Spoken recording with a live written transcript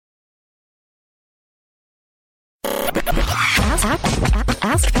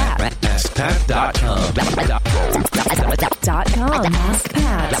AskPat.com.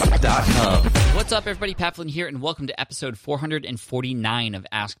 AskPat.com. What's up, everybody? Pat Flynn here, and welcome to episode 449 of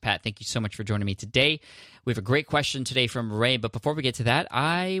Ask Pat. Thank you so much for joining me today. We have a great question today from Ray, but before we get to that,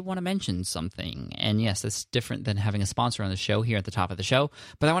 I want to mention something. And yes, that's different than having a sponsor on the show here at the top of the show,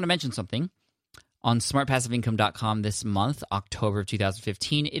 but I want to mention something. On smartpassiveincome.com this month, October of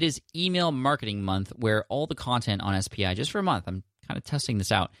 2015, it is email marketing month, where all the content on SPI, just for a month, I'm kind of testing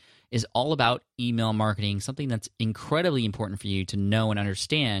this out, is all about email marketing, something that's incredibly important for you to know and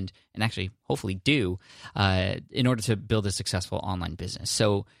understand, and actually hopefully do, in order to build a successful online business.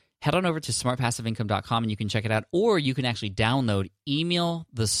 So head on over to smartpassiveincome.com and you can check it out, or you can actually download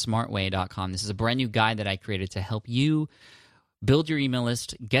emailthesmartway.com. This is a brand new guide that I created to help you build your email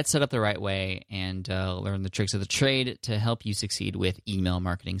list, get set up the right way, and learn the tricks of the trade to help you succeed with email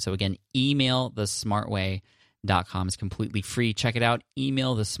marketing. So again, emailthesmartway.com is completely free. Check it out,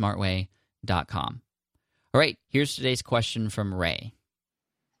 emailthesmartway.com. All right, here's today's question from Ray.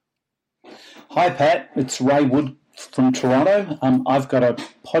 Hi, Pat. It's Ray Wood from Toronto. I've got a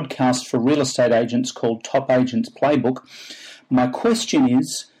podcast for real estate agents called Top Agents Playbook. My question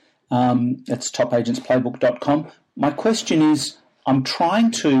is, it's topagentsplaybook.com. My question is, I'm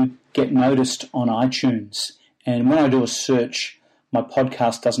trying to get noticed on iTunes, and when I do a search, my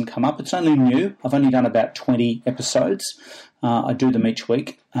podcast doesn't come up. It's only new. I've only done about 20 episodes. I do them each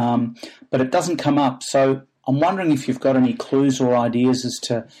week, but it doesn't come up. So I'm wondering if you've got any clues or ideas as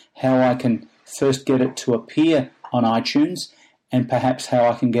to how I can first get it to appear on iTunes, and perhaps how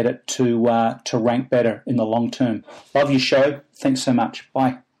I can get it to rank better in the long term. Love your show. Thanks so much.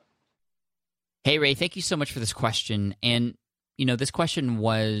 Bye. Hey, Ray, thank you so much for this question. And, you know, this question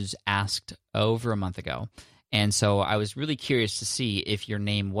was asked over a month ago. And so I was really curious to see if your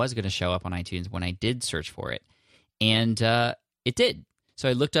name was going to show up on iTunes when I did search for it. And it did. So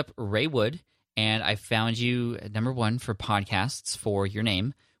I looked up Ray Wood, and I found you number one for podcasts for your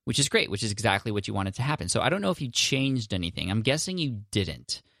name, which is great, which is exactly what you wanted to happen. So I don't know if you changed anything. I'm guessing you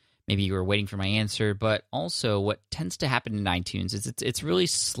didn't. Maybe you were waiting for my answer, but also what tends to happen in iTunes is it's really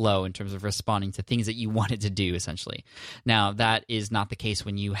slow in terms of responding to things that you wanted to do, essentially. Now, that is not the case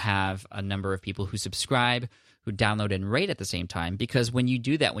when you have a number of people who subscribe, who download and rate at the same time, because when you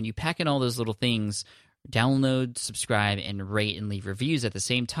do that, when you pack in all those little things, download, subscribe, and rate and leave reviews at the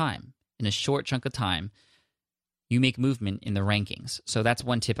same time, in a short chunk of time, you make movement in the rankings. So that's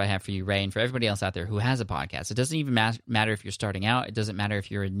one tip I have for you, Ray, and for everybody else out there who has a podcast. It doesn't even matter if you're starting out. It doesn't matter if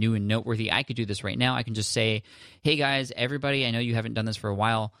you're new and noteworthy. I could do this right now. I can just say, hey, guys, everybody, I know you haven't done this for a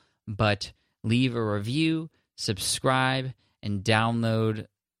while, but leave a review, subscribe, and download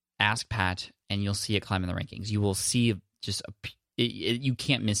Ask Pat, and you'll see it climb in the rankings. You will see just you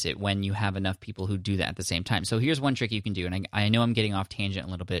can't miss it when you have enough people who do that at the same time. So here's one trick you can do, and I know I'm getting off tangent a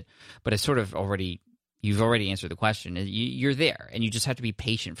little bit, but it's sort of you've already answered the question. You're there, and you just have to be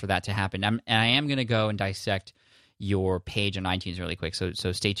patient for that to happen. And I am going to go and dissect your page on iTunes really quick, so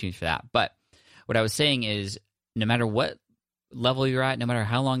stay tuned for that. But what I was saying is, no matter what level you're at, no matter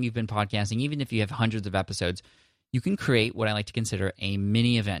how long you've been podcasting, even if you have hundreds of episodes, you can create what I like to consider a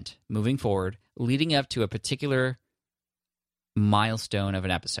mini event moving forward, leading up to a particular milestone of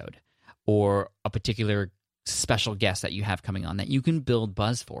an episode or a particular special guest that you have coming on that you can build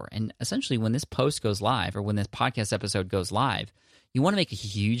buzz for. And essentially, when this post goes live or when this podcast episode goes live, you want to make a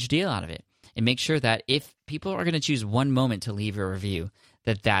huge deal out of it and make sure that if people are going to choose one moment to leave a review,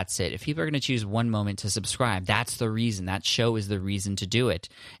 that's it. If people are going to choose one moment to subscribe, that's the reason. That show is the reason to do it,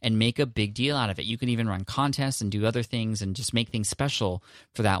 and make a big deal out of it. You can even run contests and do other things and just make things special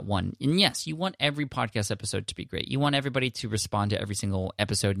for that one. And yes, you want every podcast episode to be great. You want everybody to respond to every single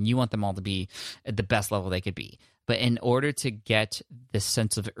episode, and you want them all to be at the best level they could be. But in order to get this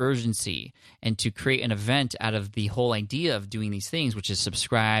sense of urgency and to create an event out of the whole idea of doing these things, which is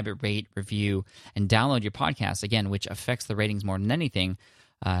subscribe, rate, review, and download your podcast, again, which affects the ratings more than anything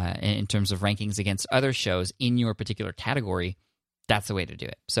in terms of rankings against other shows in your particular category, that's the way to do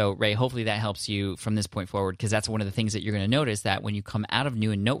it. So, Ray, hopefully that helps you from this point forward, because that's one of the things that you're going to notice, that when you come out of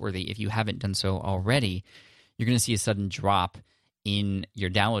new and noteworthy, if you haven't done so already, you're going to see a sudden drop in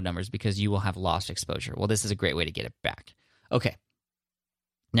your download numbers because you will have lost exposure. Well, this is a great way to get it back. Okay.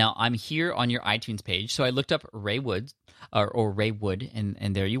 Now, I'm here on your iTunes page. So I looked up Ray Wood, or Ray Wood,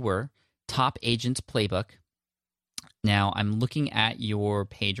 and there you were, Top Agents Playbook. Now, I'm looking at your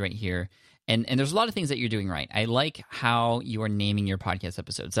page right here, and there's a lot of things that you're doing right. I like how you are naming your podcast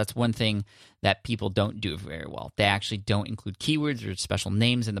episodes. That's one thing that people don't do very well. They actually don't include keywords or special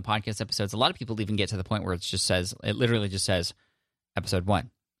names in the podcast episodes. A lot of people even get to the point where it literally just says episode 1,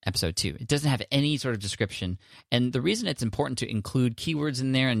 episode 2. It doesn't have any sort of description. And the reason it's important to include keywords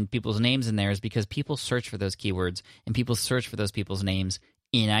in there and people's names in there is because people search for those keywords and people search for those people's names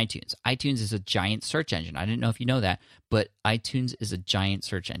in iTunes. iTunes is a giant search engine. I didn't know if you know that, but iTunes is a giant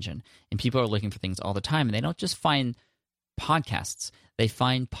search engine. And people are looking for things all the time. And they don't just find podcasts. They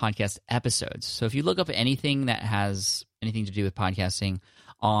find podcast episodes. So if you look up anything that has anything to do with podcasting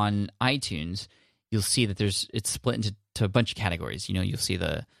on iTunes, you'll see that it's split into a bunch of categories. You'll see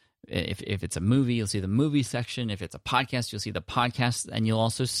if it's a movie, you'll see the movie section. If it's a podcast, you'll see the podcast, and you'll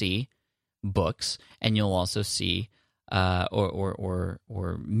also see books, and you'll also see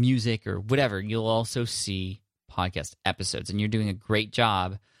or music or whatever. You'll also see podcast episodes, and you're doing a great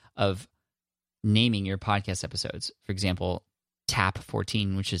job of naming your podcast episodes. For example, TAP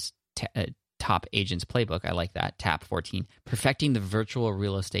 14, which is Top Agents Playbook. I like that. TAP 14, Perfecting the Virtual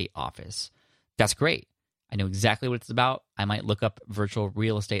Real Estate Office. That's great. I know exactly what it's about. I might look up virtual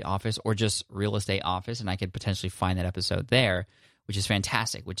real estate office or just real estate office, and I could potentially find that episode there, which is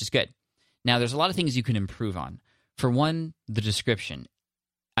fantastic, which is good. Now, there's a lot of things you can improve on. For one, the description.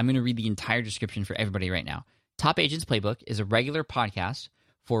 I'm going to read the entire description for everybody right now. Top Agents Playbook is a regular podcast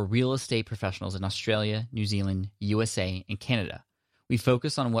for real estate professionals in Australia, New Zealand, USA, and Canada. We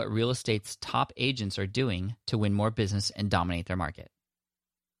focus on what real estate's top agents are doing to win more business and dominate their market.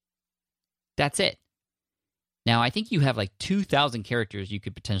 That's it. Now, I think you have like 2,000 characters you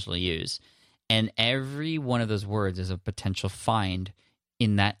could potentially use, and every one of those words is a potential find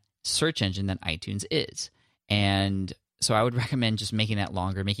in that search engine that iTunes is. And so I would recommend just making that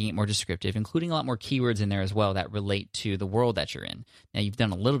longer, making it more descriptive, including a lot more keywords in there as well that relate to the world that you're in. Now, you've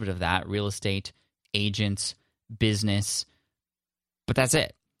done a little bit of that, real estate, agents, business, but that's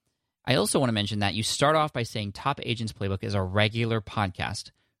it. I also want to mention that you start off by saying Top Agents Playbook is a regular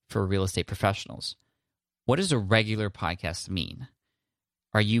podcast for real estate professionals. What does a regular podcast mean?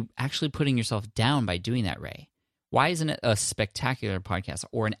 Are you actually putting yourself down by doing that, Ray? Why isn't it a spectacular podcast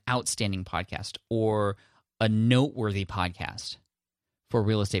or an outstanding podcast or a noteworthy podcast for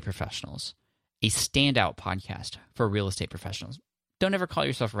real estate professionals? A standout podcast for real estate professionals? Don't ever call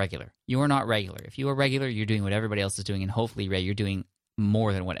yourself regular. You are not regular. If you are regular, you're doing what everybody else is doing, and hopefully, Ray, you're doing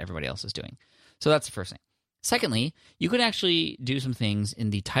more than what everybody else is doing. So that's the first thing. Secondly, you could actually do some things in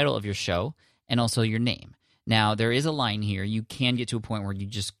the title of your show and also your name. Now, there is a line here. You can get to a point where you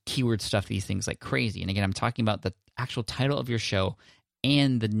just keyword stuff these things like crazy. And again, I'm talking about the actual title of your show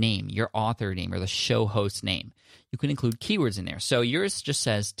and the name, your author name or the show host name. You can include keywords in there. So yours just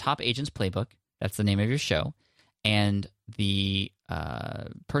says Top Agents Playbook. That's the name of your show. And the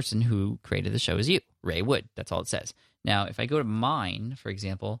person who created the show is you, Ray Wood. That's all it says. Now, if I go to mine, for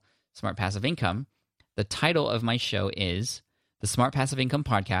example, Smart Passive Income, the title of my show is the Smart Passive Income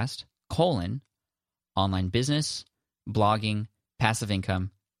Podcast, Online Business, Blogging, Passive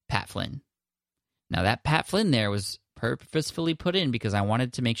Income, Pat Flynn. Now, that Pat Flynn there was purposefully put in because I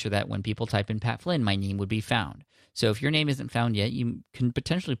wanted to make sure that when people type in Pat Flynn, my name would be found. So if your name isn't found yet, you can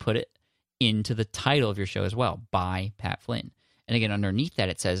potentially put it into the title of your show as well, by Pat Flynn. And again, underneath that,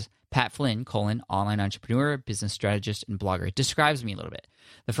 it says Pat Flynn, online entrepreneur, business strategist, and blogger. It describes me a little bit.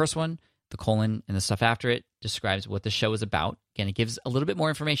 The first one, the colon and the stuff after it, describes what the show is about. Again, it gives a little bit more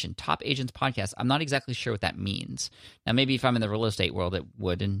information. Top Agents Podcast. I'm not exactly sure what that means. Now, maybe if I'm in the real estate world, it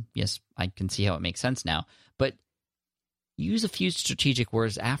would. And yes, I can see how it makes sense now. But use a few strategic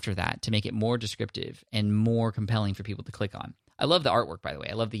words after that to make it more descriptive and more compelling for people to click on. I love the artwork, by the way.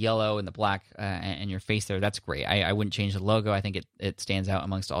 I love the yellow and the black and your face there. That's great. I wouldn't change the logo. I think it stands out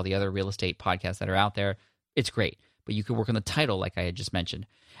amongst all the other real estate podcasts that are out there. It's great. But you could work on the title like I had just mentioned.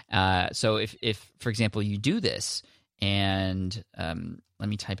 So if, for example, you do this and let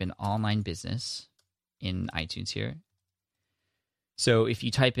me type in online business in iTunes here. So if you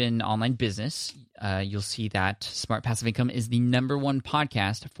type in online business, you'll see that Smart Passive Income is the #1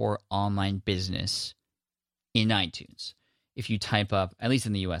 podcast for online business in iTunes. If you type up, at least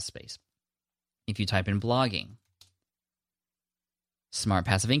in the US space, if you type in blogging, Smart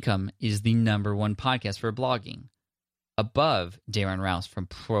Passive Income is the #1 podcast for blogging, above Darren Rouse from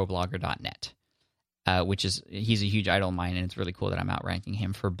ProBlogger.net, he's a huge idol of mine, and it's really cool that I'm outranking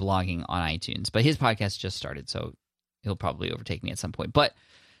him for blogging on iTunes. But his podcast just started, so he'll probably overtake me at some point. But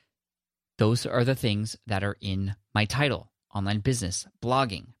those are the things that are in my title. Online business,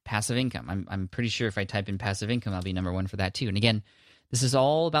 blogging, passive income. I'm pretty sure if I type in passive income, I'll be #1 for that too. And again, this is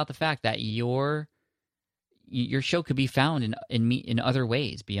all about the fact that your show could be found in other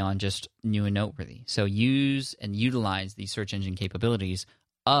ways beyond just new and noteworthy. So use and utilize the search engine capabilities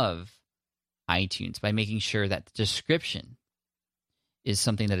of iTunes by making sure that the description is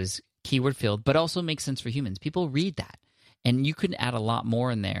something that is keyword filled, but also makes sense for humans. People read that. And you can add a lot more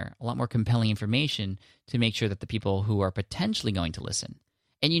in there, a lot more compelling information to make sure that the people who are potentially going to listen,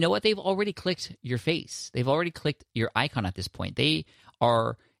 and you know what? They've already clicked your face. They've already clicked your icon at this point. They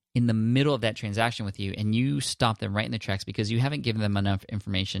are in the middle of that transaction with you, and you stop them right in their tracks because you haven't given them enough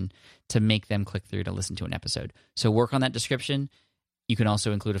information to make them click through to listen to an episode. So work on that description. You can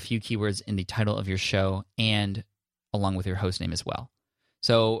also include a few keywords in the title of your show and along with your host name as well.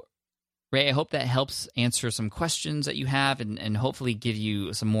 So Ray, I hope that helps answer some questions that you have and hopefully give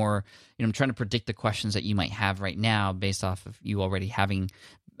you some more, I'm trying to predict the questions that you might have right now based off of you already having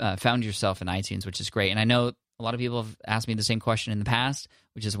found yourself in iTunes, which is great. And I know a lot of people have asked me the same question in the past,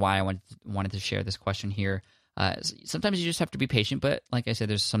 which is why I wanted to share this question here. Sometimes you just have to be patient, but like I said,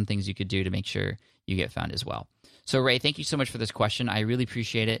 there's some things you could do to make sure you get found as well. So Ray, thank you so much for this question. I really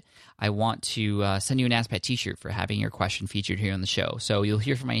appreciate it. I want to send you an Ask Pat t-shirt for having your question featured here on the show. So you'll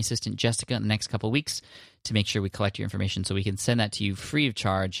hear from my assistant Jessica in the next couple of weeks to make sure we collect your information so we can send that to you free of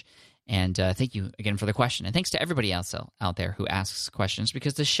charge. And thank you again for the question. And thanks to everybody else out there who asks questions,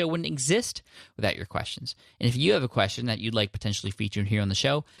 because this show wouldn't exist without your questions. And if you have a question that you'd like potentially featured here on the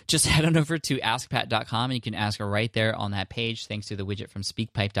show, just head on over to askpat.com and you can ask her right there on that page, thanks to the widget from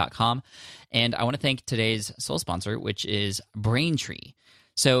speakpipe.com. And I want to thank today's sole sponsor, which is Braintree.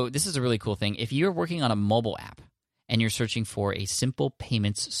 So this is a really cool thing. If you're working on a mobile app and you're searching for a simple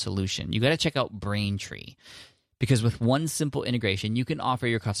payments solution, you got to check out Braintree. Because with one simple integration, you can offer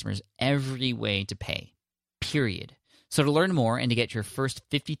your customers every way to pay, period. So to learn more and to get your first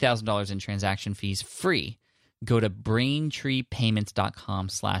 $50,000 in transaction fees free, go to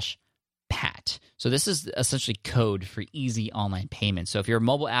braintreepayments.com/Pat. So this is essentially code for easy online payments. So if you're a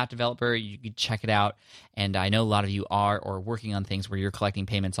mobile app developer, you can check it out. And I know a lot of you are or working on things where you're collecting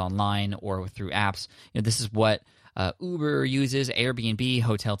payments online or through apps. This is what Uber uses, Airbnb,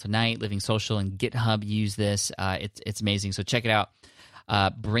 Hotel Tonight, Living Social, and GitHub use this. It's amazing. So check it out.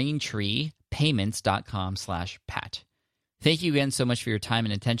 braintreepayments.com/Pat. Thank you again so much for your time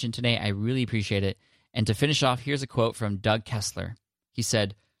and attention today. I really appreciate it. And to finish off, here's a quote from Doug Kessler. He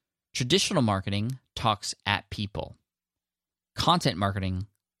said, "Traditional marketing talks at people. Content marketing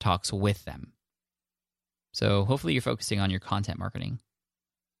talks with them." So hopefully you're focusing on your content marketing,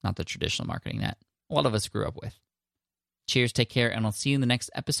 not the traditional marketing that a lot of us grew up with. Cheers, take care, and I'll see you in the next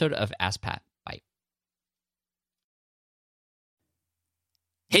episode of Ask Pat. Bye.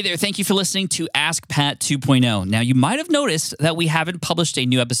 Hey there, thank you for listening to Ask Pat 2.0. Now, you might have noticed that we haven't published a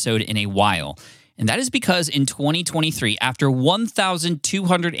new episode in a while, and that is because in 2023, after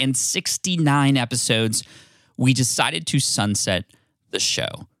 1,269 episodes, we decided to sunset the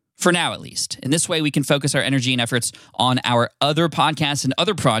show. For now, at least. In this way, we can focus our energy and efforts on our other podcasts and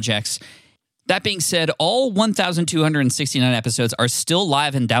other projects. That being said, all 1,269 episodes are still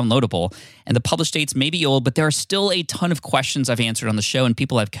live and downloadable, and the published dates may be old, but there are still a ton of questions I've answered on the show and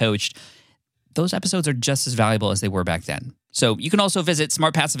people I've coached. Those episodes are just as valuable as they were back then. So you can also visit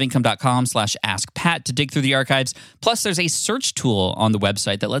smartpassiveincome.com/askpat to dig through the archives. Plus, there's a search tool on the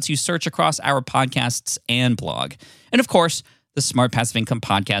website that lets you search across our podcasts and blog. And of course, the Smart Passive Income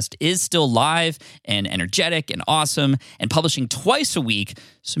podcast is still live and energetic and awesome and publishing twice a week.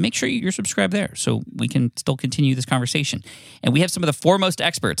 So make sure you're subscribed there so we can still continue this conversation. And we have some of the foremost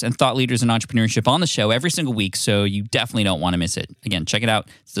experts and thought leaders in entrepreneurship on the show every single week, so you definitely don't want to miss it. Again, check it out.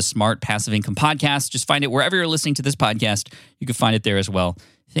 It's the Smart Passive Income podcast. Just find it wherever you're listening to this podcast. You can find it there as well.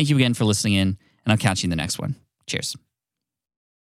 Thank you again for listening in, and I'll catch you in the next one. Cheers.